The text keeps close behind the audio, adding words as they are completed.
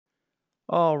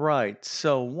All right,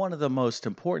 so one of the most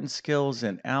important skills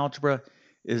in algebra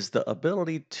is the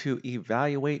ability to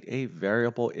evaluate a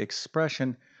variable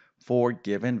expression for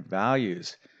given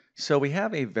values. So we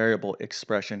have a variable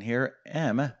expression here,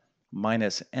 m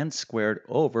minus n squared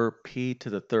over p to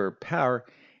the third power,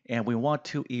 and we want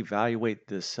to evaluate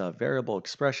this variable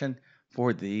expression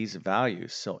for these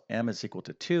values. So m is equal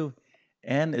to 2,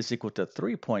 n is equal to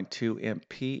 3.2, and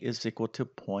p is equal to zero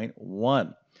point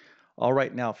 0.1. All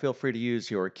right, now feel free to use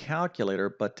your calculator,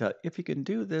 but if you can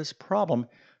do this problem,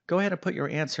 go ahead and put your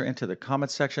answer into the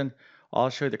comment section. I'll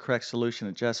show you the correct solution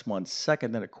in just 1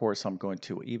 second. Then, of course, I'm going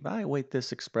to evaluate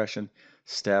this expression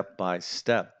step by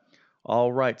step.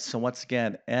 All right, so once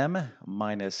again, m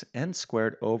minus n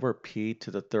squared over p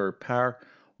to the third power.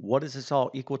 What is this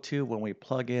all equal to when we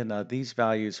plug in these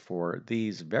values for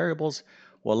these variables?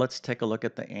 Well, let's take a look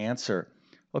at the answer.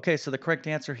 Okay, so the correct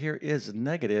answer here is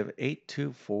negative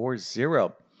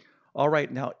 8240. All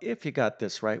right, now if you got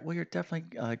this right, well, you're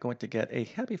definitely going to get a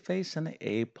happy face and an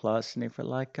A plus. And if you're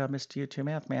like, Mr. YouTube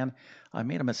Math Man, I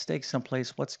made a mistake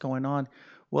someplace, what's going on?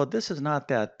 Well, this is not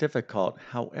that difficult.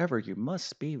 However, you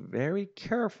must be very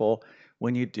careful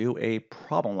when you do a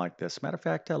problem like this. Matter of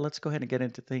fact, let's go ahead and get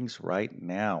into things right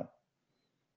now.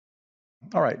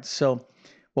 All right, so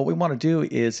what we want to do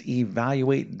is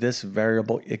evaluate this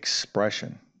variable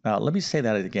expression. Now, let me say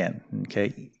that again,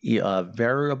 okay?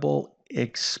 Variable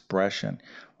expression.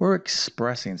 We're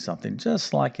expressing something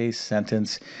just like a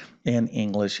sentence in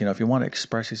English. If you want to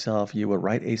express yourself, you would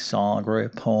write a song or a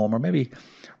poem or maybe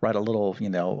write a little,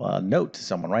 note to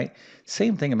someone, right?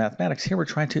 Same thing in mathematics. Here we're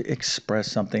trying to express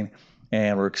something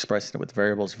and we're expressing it with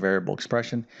variables, variable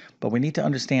expression. But we need to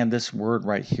understand this word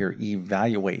right here,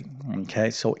 evaluate.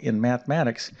 Okay, so in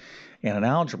mathematics and in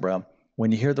algebra,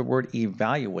 when you hear the word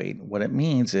evaluate, what it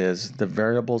means is the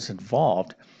variables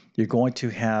involved, you're going to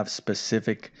have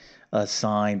specific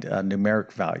assigned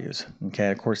numeric values.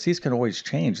 Okay, of course, these can always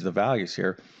change the values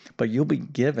here, but you'll be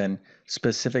given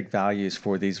specific values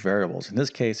for these variables. In this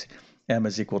case, m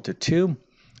is equal to 2.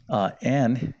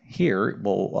 N here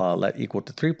will let equal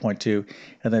to 3.2,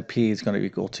 and then P is going to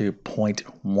equal to zero point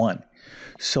 0.1.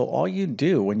 So all you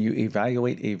do when you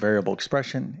evaluate a variable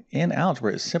expression in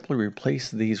algebra is simply replace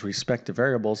these respective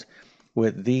variables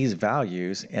with these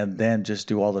values and then just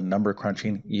do all the number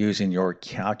crunching using your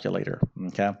calculator.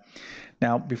 Okay.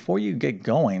 Now, before you get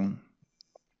going,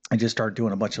 and just start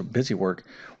doing a bunch of busy work,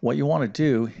 what you want to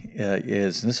do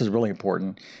is, and this is really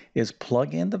important, is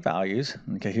plug in the values.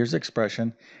 Okay, here's the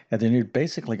expression, and then you're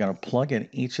basically going to plug in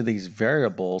each of these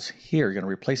variables here. You're going to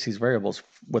replace these variables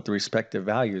with the respective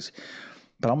values.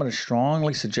 But I'm going to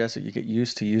strongly suggest that you get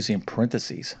used to using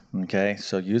parentheses. Okay,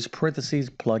 so use parentheses,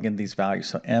 plug in these values.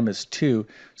 So m is 2,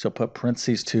 so put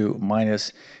parentheses 2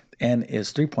 minus n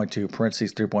is 3.2,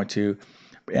 parentheses 3.2,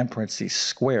 n parentheses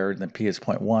squared, and then p is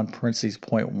 0.1, parentheses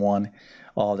 0.1,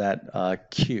 all that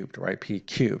cubed, right? P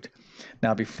cubed.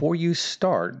 Now, before you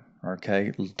start,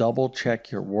 okay, double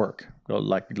check your work. Go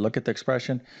look at the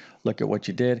expression, look at what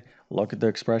you did, look at the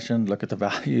expression, look at the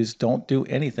values. Don't do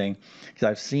anything, because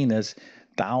I've seen this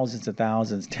thousands and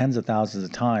thousands, tens of thousands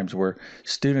of times where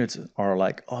students are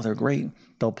like, oh, they're great.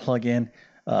 They'll plug in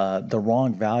the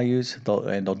wrong values,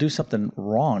 and they'll do something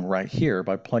wrong right here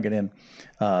by plugging in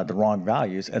the wrong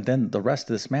values, and then the rest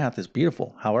of this math is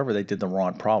beautiful. However, they did the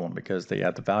wrong problem because they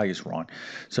had the values wrong.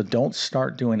 So don't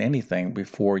start doing anything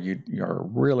before you're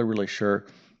really, really sure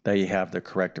that you have the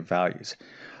correct values.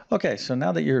 Okay, so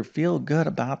now that you feel good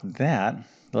about that,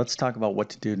 let's talk about what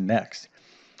to do next.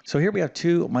 So here we have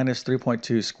 2 minus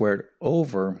 3.2 squared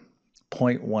over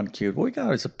 0.1 cubed. What we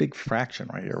got is a big fraction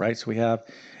right here, right? So we have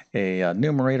a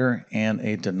numerator and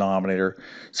a denominator.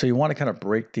 So you want to kind of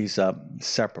break these up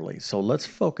separately. So let's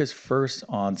focus first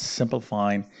on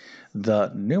simplifying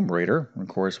the numerator. Of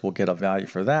course, we'll get a value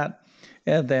for that.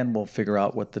 And then we'll figure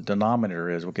out what the denominator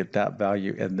is. We'll get that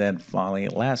value. And then finally,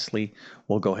 lastly,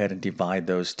 we'll go ahead and divide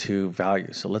those two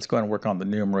values. So let's go ahead and work on the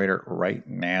numerator right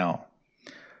now.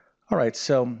 All right,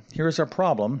 so here's our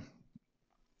problem.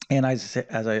 And as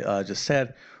I just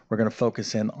said, we're going to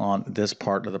focus in on this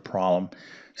part of the problem.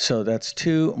 So that's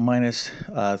 2 minus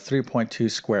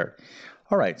 3.2 squared.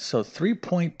 All right, so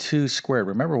 3.2 squared.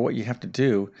 Remember what you have to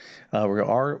do. We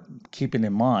are keeping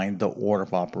in mind the order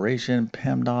of operation,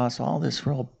 PEMDAS, all this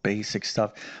real basic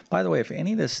stuff. By the way, if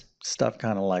any of this stuff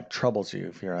kind of like troubles you,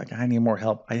 if you're like, I need more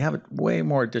help, I have way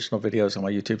more additional videos on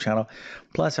my YouTube channel.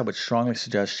 Plus, I would strongly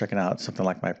suggest checking out something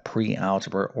like my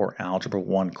Pre-Algebra or Algebra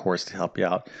 1 course to help you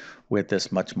out with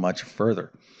this much, much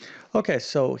further. Okay,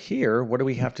 so here, what do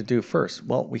we have to do first?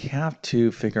 Well, we have to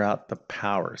figure out the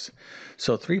powers.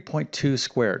 So 3.2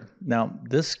 squared. Now,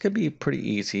 this could be pretty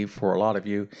easy for a lot of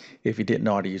you if you didn't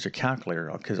know how to use your calculator,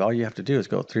 because all you have to do is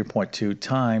go 3.2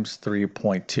 times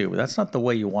 3.2. But that's not the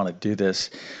way you want to do this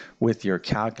with your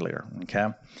calculator, okay?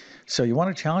 So you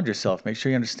want to challenge yourself. Make sure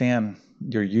you understand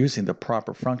you're using the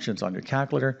proper functions on your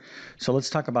calculator. So let's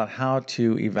talk about how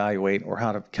to evaluate or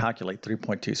how to calculate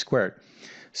 3.2 squared.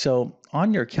 So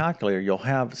on your calculator, you'll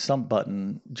have some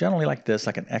button, generally like this,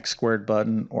 like an x squared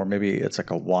button, or maybe it's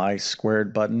like a y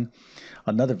squared button.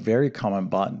 Another very common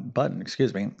button,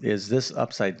 excuse me, is this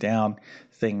upside down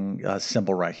thing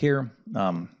symbol right here.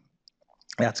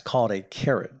 That's called a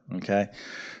caret, okay?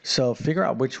 So figure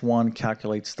out which one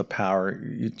calculates the power.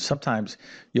 Sometimes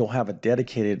you'll have a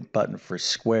dedicated button for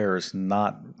squares,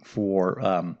 not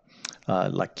for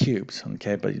like cubes,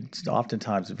 okay? But it's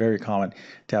oftentimes very common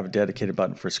to have a dedicated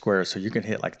button for squares. So you can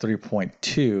hit like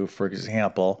 3.2, for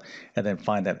example, and then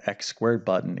find that x squared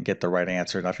button and get the right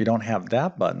answer. Now, if you don't have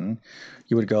that button,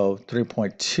 you would go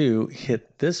 3.2,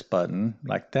 hit this button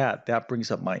like that. That brings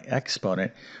up my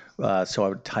exponent. So I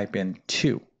would type in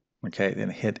 2, okay, then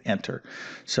hit enter.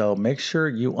 So make sure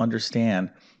you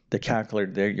understand the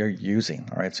calculator that you're using,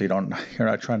 all right? So you're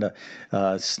not trying to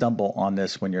stumble on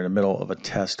this when you're in the middle of a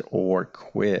test or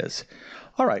quiz.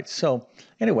 All right, so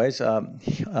anyways,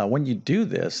 when you do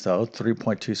this, though,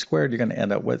 3.2 squared, you're going to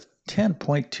end up with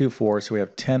 10.24. So we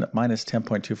have 10 minus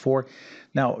 10.24.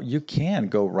 Now, you can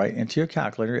go right into your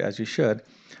calculator, as you should,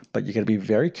 but you got to be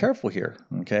very careful here,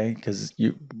 okay? Because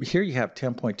here you have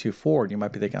 10.24, and you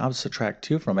might be thinking, I'll subtract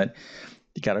 2 from it.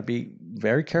 You got to be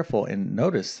very careful and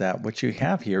notice that what you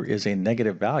have here is a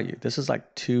negative value. This is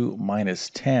like 2 minus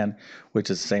 10, which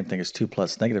is the same thing as 2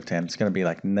 plus negative 10. It's going to be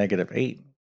like negative 8.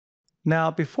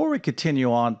 Now, before we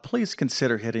continue on, please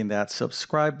consider hitting that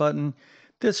subscribe button.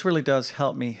 This really does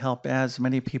help me help as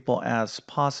many people as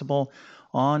possible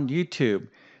on YouTube.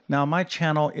 Now, my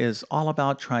channel is all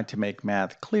about trying to make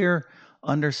math clear,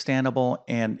 understandable,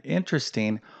 and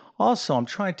interesting. Also, I'm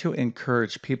trying to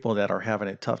encourage people that are having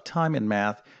a tough time in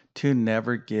math to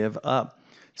never give up.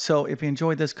 So if you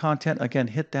enjoyed this content, again,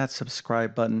 hit that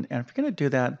subscribe button. And if you're going to do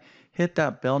that, hit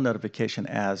that bell notification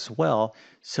as well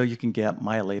so you can get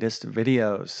my latest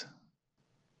videos.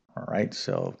 All right,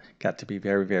 so got to be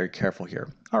very, very careful here.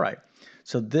 All right,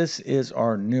 so this is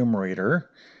our numerator.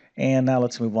 And now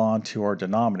let's move on to our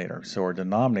denominator. So our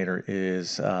denominator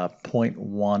is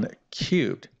 0.1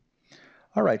 cubed.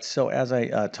 All right, so as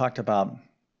I talked about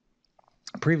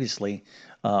previously,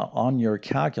 on your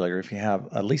calculator, if you have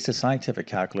at least a scientific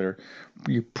calculator,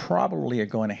 you probably are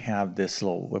going to have this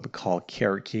little what we call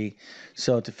caret key.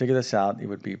 So to figure this out, it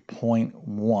would be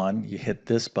 0.1. You hit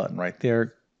this button right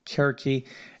there, caret key,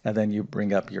 and then you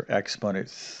bring up your exponent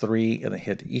 3 and then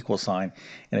hit the equal sign.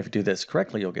 And if you do this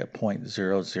correctly, you'll get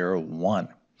 0.001.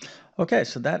 Okay,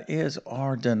 so that is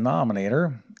our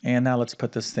denominator. And now let's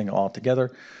put this thing all together.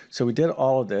 So we did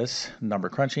all of this number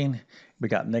crunching. We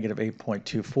got negative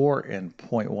 8.24 and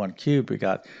 0.1 cubed. We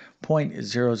got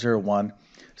 0.001.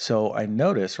 So I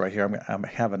notice right here, I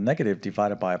have a negative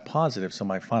divided by a positive. So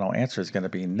my final answer is going to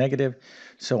be negative.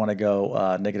 So when I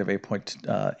go negative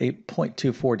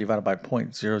 8.24 divided by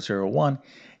 0.001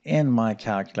 in my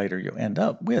calculator, you'll end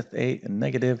up with a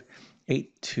negative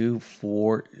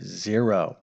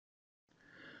 8240.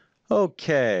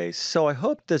 Okay, so I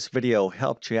hope this video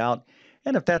helped you out.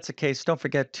 And if that's the case, don't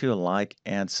forget to like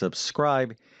and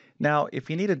subscribe. Now, if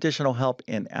you need additional help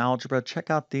in algebra, check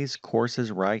out these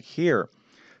courses right here.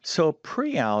 So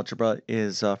pre-algebra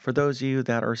is for those of you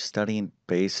that are studying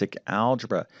basic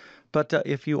algebra. But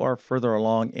if you are further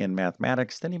along in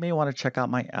mathematics, then you may want to check out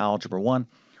my Algebra 1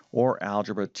 or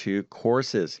Algebra 2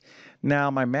 courses.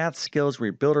 Now, my Math Skills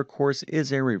Rebuilder course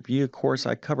is a review course.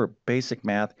 I cover basic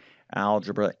math,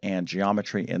 algebra, and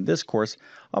geometry in this course.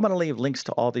 I'm going to leave links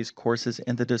to all these courses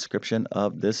in the description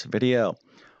of this video.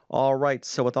 All right,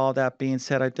 so with all that being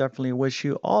said, I definitely wish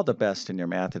you all the best in your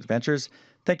math adventures.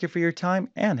 Thank you for your time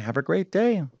and have a great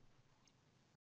day.